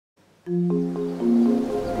Rainbow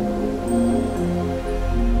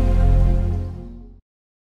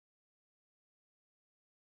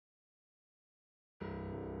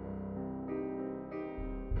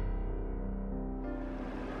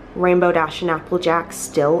Dash and Applejack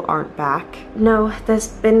still aren't back? No, there's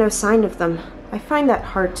been no sign of them. I find that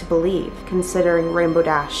hard to believe, considering Rainbow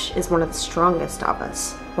Dash is one of the strongest of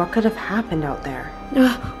us. What could have happened out there?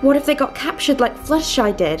 What if they got captured like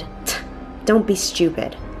Fluttershy did? Don't be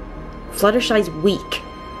stupid. Fluttershy's weak.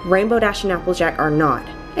 Rainbow Dash and Applejack are not.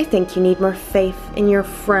 I think you need more faith in your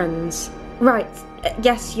friends. Right.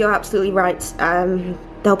 Yes, you're absolutely right.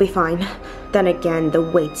 They'll be fine. Then again, the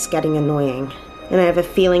wait's getting annoying. And I have a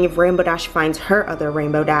feeling if Rainbow Dash finds her other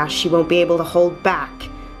Rainbow Dash, she won't be able to hold back.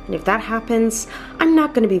 And if that happens, I'm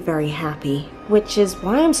not going to be very happy. Which is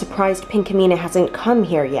why I'm surprised Pinkamena hasn't come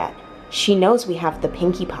here yet. She knows we have the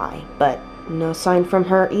Pinkie Pie, but no sign from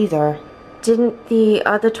her either. Didn't the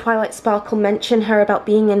other Twilight Sparkle mention her about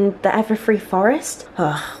being in the Everfree Forest?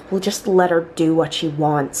 We'll just let her do what she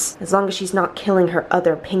wants. As long as she's not killing her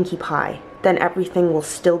other Pinkie Pie, then everything will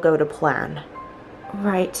still go to plan.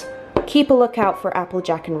 Right. Keep a lookout for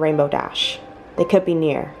Applejack and Rainbow Dash. They could be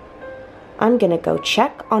near. I'm gonna go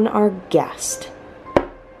check on our guest.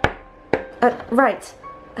 Right.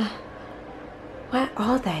 Where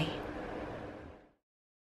are they?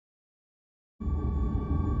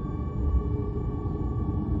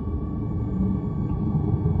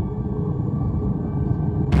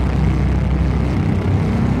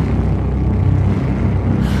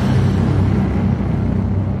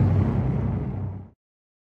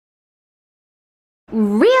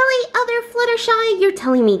 Really, other Fluttershy? You're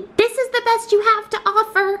telling me this is the best you have to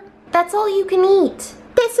offer? That's all you can eat.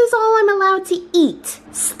 This is all I'm allowed to eat.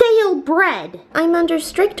 Stale bread. I'm under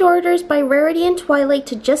strict orders by Rarity and Twilight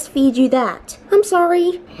to just feed you that. I'm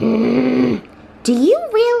sorry. Do you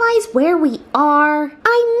realize where we are?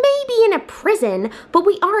 I may be in a prison, but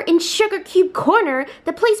we are in Sugar Cube Corner,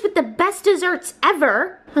 the place with the best desserts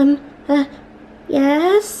ever.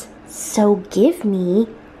 Yes? So give me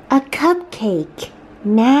a cupcake.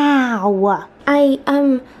 Now. I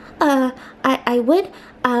would,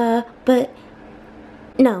 but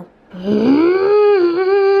no.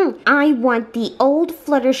 I want the old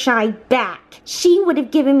Fluttershy back. She would have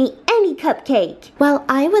given me any cupcake. Well,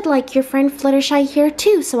 I would like your friend Fluttershy here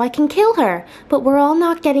too, so I can kill her. But we're all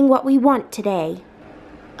not getting what we want today.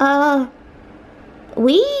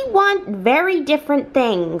 We want very different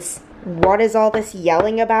things. What is all this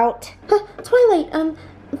yelling about? Twilight,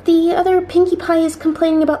 the other Pinkie Pie is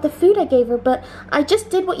complaining about the food I gave her, but I just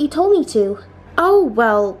did what you told me to. Oh,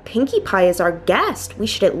 well, Pinkie Pie is our guest. We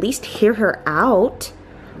should at least hear her out.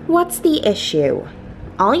 What's the issue?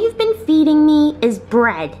 All you've been feeding me is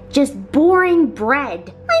bread. Just boring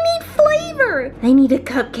bread. I need flavor. I need a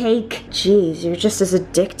cupcake. Jeez, you're just as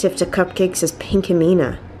addictive to cupcakes as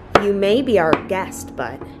Pinkamena. You may be our guest,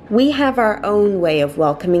 but we have our own way of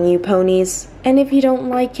welcoming you, ponies. And if you don't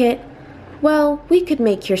like it, well, we could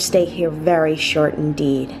make your stay here very short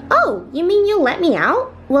indeed. Oh, you mean you'll let me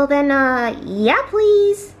out? Well then, yeah,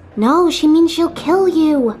 please. No, she means she'll kill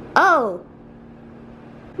you. Oh.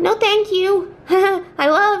 No, thank you. I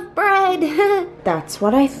love bread. That's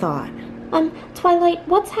what I thought. Twilight,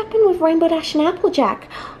 what's happened with Rainbow Dash and Applejack?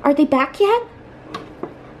 Are they back yet?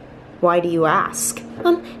 Why do you ask?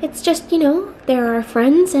 It's just, you know, they're our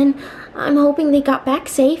friends, and I'm hoping they got back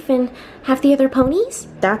safe and have the other ponies.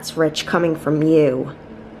 That's rich coming from you.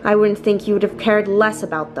 I wouldn't think you would have cared less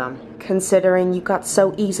about them, considering you got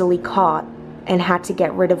so easily caught and had to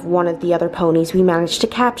get rid of one of the other ponies we managed to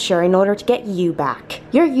capture in order to get you back.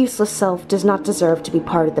 Your useless self does not deserve to be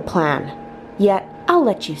part of the plan. Yet, I'll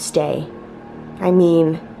let you stay. I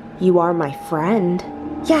mean, you are my friend.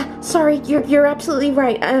 Yeah, sorry, you're absolutely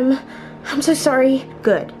right. I'm so sorry.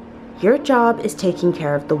 Good. Your job is taking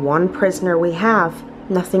care of the one prisoner we have.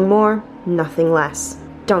 Nothing more, nothing less.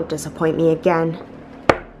 Don't disappoint me again.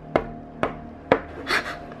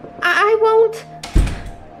 I won't.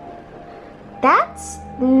 That's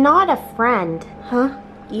not a friend. Huh?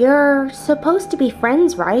 You're supposed to be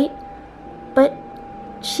friends, right? But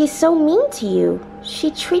she's so mean to you.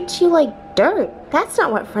 She treats you like dirt. That's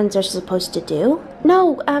not what friends are supposed to do.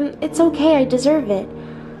 No, it's okay, I deserve it.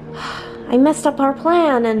 I messed up our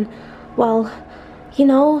plan and, well, you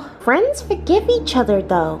know, friends forgive each other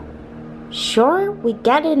though. Sure, we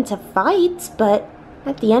get into fights, but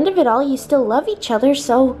at the end of it all, you still love each other,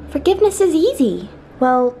 so forgiveness is easy.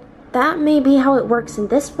 Well, that may be how it works in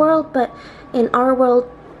this world, but in our world,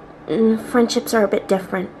 friendships are a bit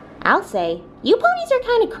different. I'll say, you ponies are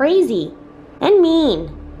kind of crazy. And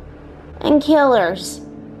mean. And killers.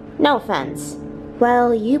 No offense.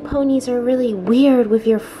 Well, you ponies are really weird with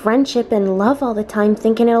your friendship and love all the time,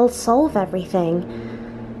 thinking it'll solve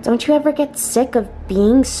everything. Don't you ever get sick of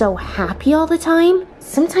being so happy all the time?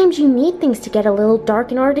 Sometimes you need things to get a little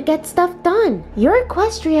dark in order to get stuff done. Your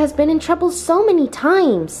Equestria has been in trouble so many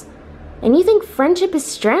times. And you think friendship is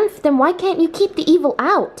strength, then why can't you keep the evil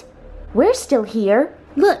out? We're still here.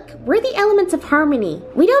 Look, we're the elements of harmony.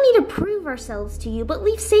 We don't need to prove ourselves to you, but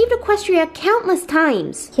we've saved Equestria countless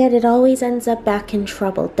times. Yet it always ends up back in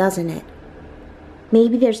trouble, doesn't it?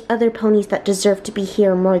 Maybe there's other ponies that deserve to be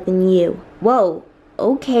here more than you. Whoa,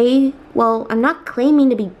 okay. Well, I'm not claiming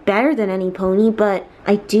to be better than any pony, but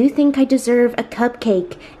I do think I deserve a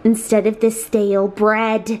cupcake instead of this stale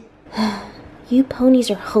bread. You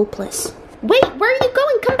ponies are hopeless. Wait, where are you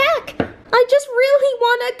going? Come back! I just really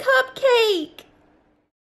want a cupcake!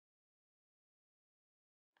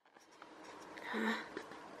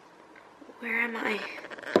 Where am I?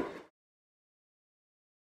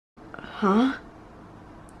 Huh?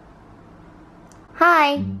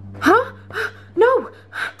 Hi. Huh? No!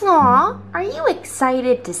 Aw, are you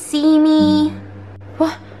excited to see me?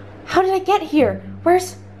 What? How did I get here?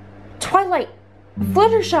 Where's Twilight?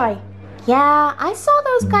 Fluttershy? Yeah, I saw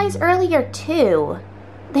those guys earlier too.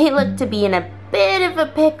 They look to be in a bit of a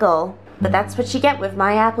pickle, but that's what you get with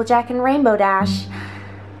my Applejack and Rainbow Dash.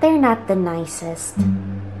 They're not the nicest.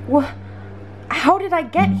 What? How did I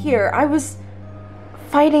get here? I was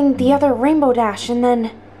fighting the other Rainbow Dash and then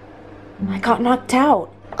I got knocked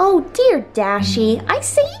out. Oh dear Dashy, I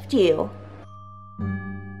saved you.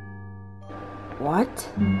 What?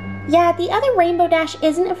 Yeah, the other Rainbow Dash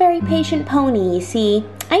isn't a very patient pony, you see.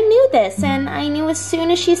 I knew this, and I knew as soon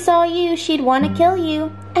as she saw you, she'd want to kill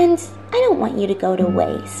you. And I don't want you to go to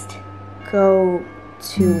waste. Go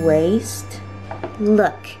to waste?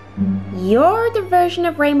 Look, you're the version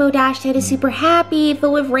of Rainbow Dash that is super happy,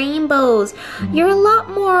 filled with rainbows. You're a lot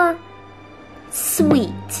more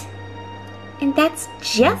sweet. And that's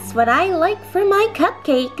just what I like for my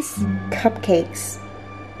cupcakes. Cupcakes?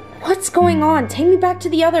 What's going on? Take me back to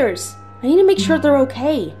the others. I need to make sure they're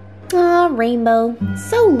okay. Aw, Rainbow.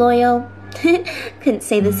 So loyal. Couldn't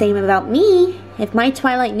say the same about me. If my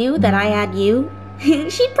Twilight knew that I had you,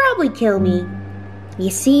 she'd probably kill me. You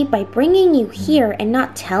see, by bringing you here and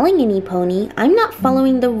not telling any pony, I'm not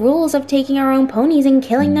following the rules of taking our own ponies and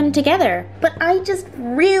killing them together. But I just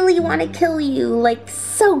really want to kill you, like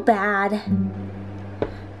so bad.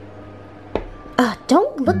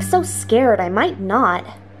 Don't look so scared, I might not.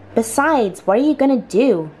 Besides, what are you gonna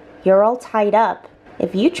do? You're all tied up.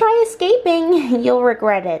 If you try escaping, you'll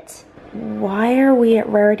regret it. Why are we at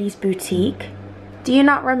Rarity's boutique? Do you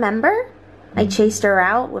not remember? I chased her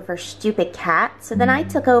out with her stupid cat, so then I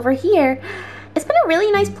took over here. It's been a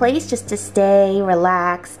really nice place just to stay,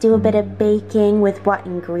 relax, do a bit of baking with what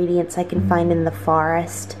ingredients I can find in the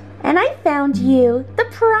forest. And I found you, the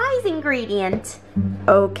prize ingredient.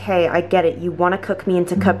 Okay, I get it. You want to cook me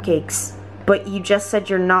into cupcakes. But you just said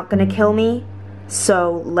you're not gonna kill me,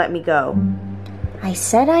 so let me go. I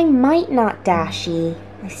said I might not, Dashy.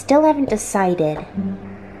 I still haven't decided.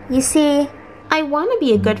 You see, I want to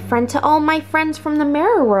be a good friend to all my friends from the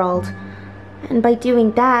mirror world. And by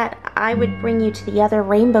doing that, I would bring you to the other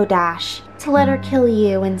Rainbow Dash to let her kill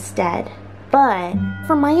you instead. But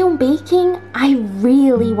for my own baking, I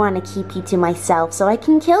really want to keep you to myself so I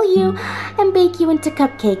can kill you and bake you into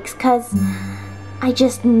cupcakes, cause I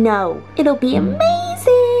just know it'll be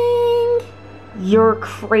amazing. You're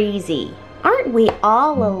crazy. Aren't we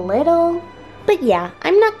all a little? But yeah,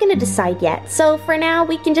 I'm not gonna decide yet, so for now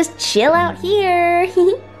we can just chill out here.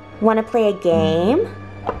 Wanna play a game?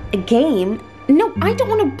 A game? No, I don't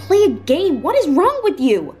want to play a game. What is wrong with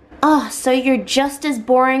you? Oh, so you're just as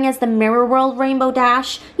boring as the Mirror World Rainbow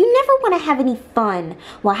Dash? You never want to have any fun.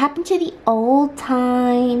 What happened to the old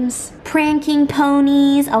times? Pranking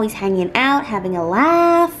ponies, always hanging out, having a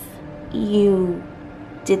laugh. You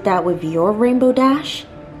did that with your Rainbow Dash?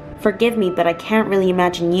 Forgive me, but I can't really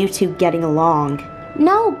imagine you two getting along.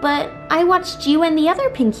 No, but I watched you and the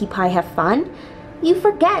other Pinkie Pie have fun. You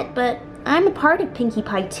forget, but I'm a part of Pinkie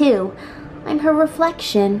Pie too. I'm her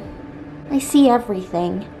reflection. I see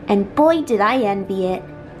everything, and boy did I envy it.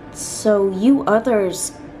 So you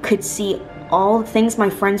others could see all the things my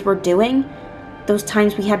friends were doing? Those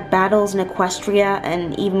times we had battles in Equestria,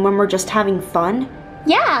 and even when we're just having fun?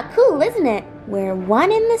 Yeah, cool, isn't it? We're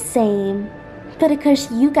one and the same. But of course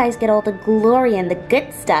you guys get all the glory and the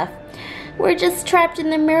good stuff. We're just trapped in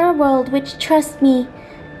the mirror world, which, trust me,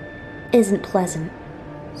 isn't pleasant.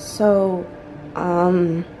 So,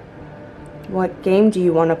 what game do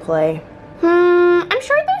you want to play? I'm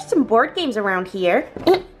sure there's some board games around here.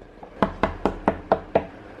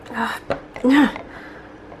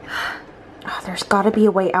 There's gotta be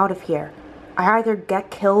a way out of here. I either get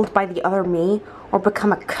killed by the other me or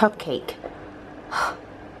become a cupcake.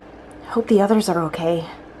 Hope the others are okay.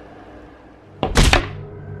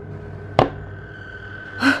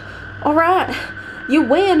 Alright, you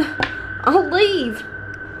win. I'll leave.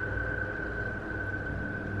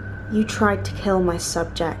 You tried to kill my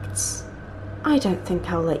subjects. I don't think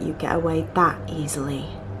I'll let you get away that easily.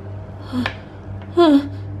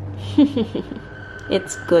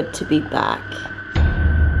 It's good to be back.